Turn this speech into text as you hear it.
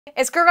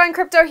It's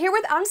Crypto here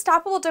with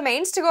Unstoppable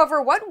Domains to go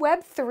over what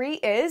Web3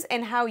 is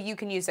and how you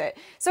can use it.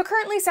 So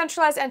currently,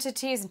 centralized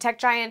entities and tech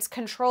giants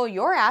control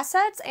your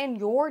assets and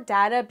your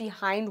data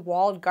behind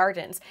walled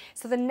gardens.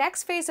 So the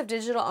next phase of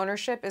digital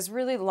ownership is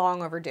really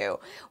long overdue.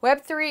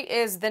 Web3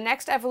 is the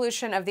next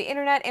evolution of the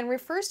internet and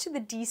refers to the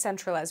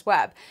decentralized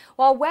web.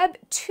 While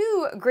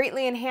Web2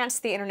 greatly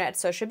enhanced the internet's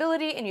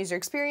sociability and user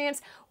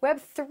experience,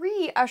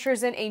 Web3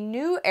 ushers in a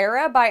new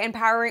era by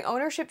empowering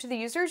ownership to the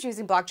users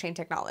using blockchain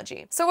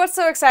technology. So what's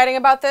so exciting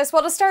about this?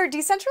 Well, to start,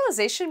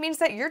 decentralization means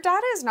that your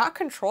data is not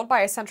controlled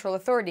by a central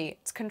authority.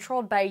 It's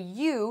controlled by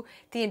you,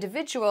 the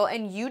individual,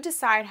 and you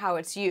decide how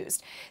it's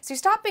used. So you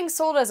stop being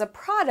sold as a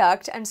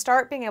product and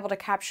start being able to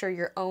capture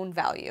your own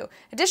value.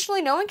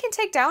 Additionally, no one can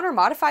take down or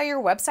modify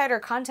your website or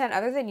content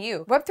other than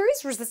you. Web3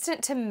 is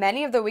resistant to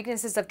many of the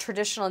weaknesses of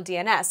traditional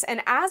DNS,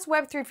 and as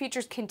Web3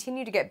 features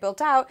continue to get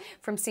built out,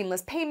 from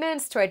seamless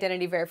payments to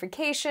identity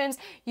verifications,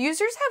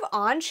 users have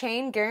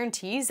on-chain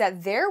guarantees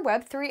that their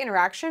Web3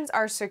 interactions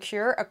are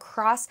secure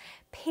across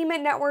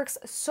payment networks,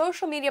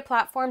 social media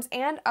platforms,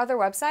 and other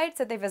websites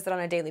that they visit on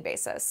a daily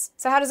basis.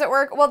 So how does it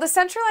work? Well, the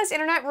centralized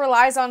internet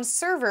relies on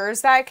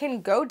servers that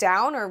can go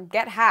down or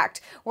get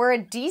hacked, where a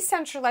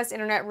decentralized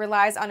internet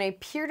relies on a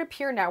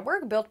peer-to-peer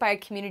network built by a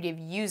community of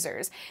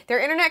users. Their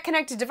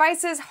internet-connected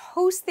devices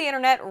host the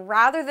internet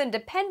rather than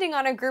depending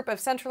on a group of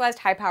centralized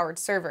high-powered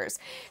servers.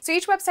 So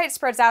each website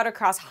spreads out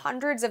across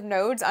hundreds of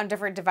nodes on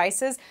different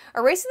devices,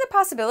 erasing the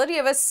possibility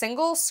of a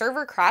single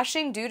server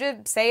crashing due to,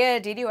 say,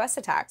 a DDoS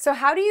attack. So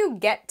how do you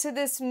get to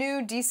this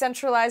new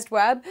decentralized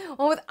web?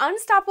 Well, with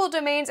Unstoppable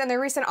Domains and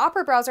their recent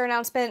Opera browser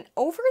announcement,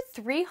 over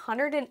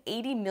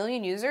 380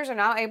 million users are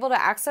now able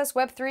to access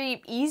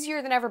Web3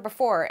 easier than ever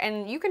before,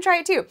 and you can try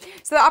it too.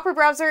 So the Opera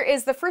browser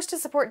is the first to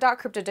support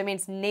 .crypto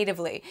domains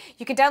natively.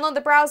 You can download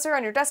the browser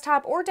on your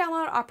desktop or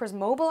download Opera's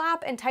mobile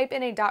app and type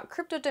in a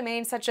 .crypto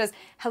domain such as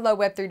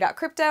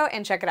helloweb3.crypto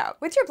and check it out.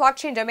 With your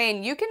blockchain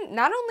domain, you can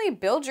not only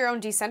build your own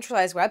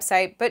decentralized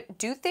website, but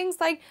do things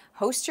like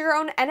host your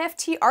own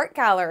NFT art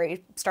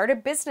gallery, start a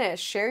business,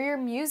 share your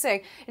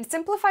music, and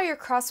simplify your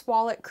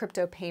cross-wallet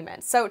crypto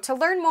payments. So to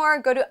learn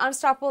more, go to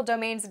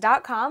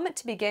unstoppabledomains.com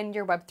to begin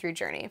your Web3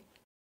 journey.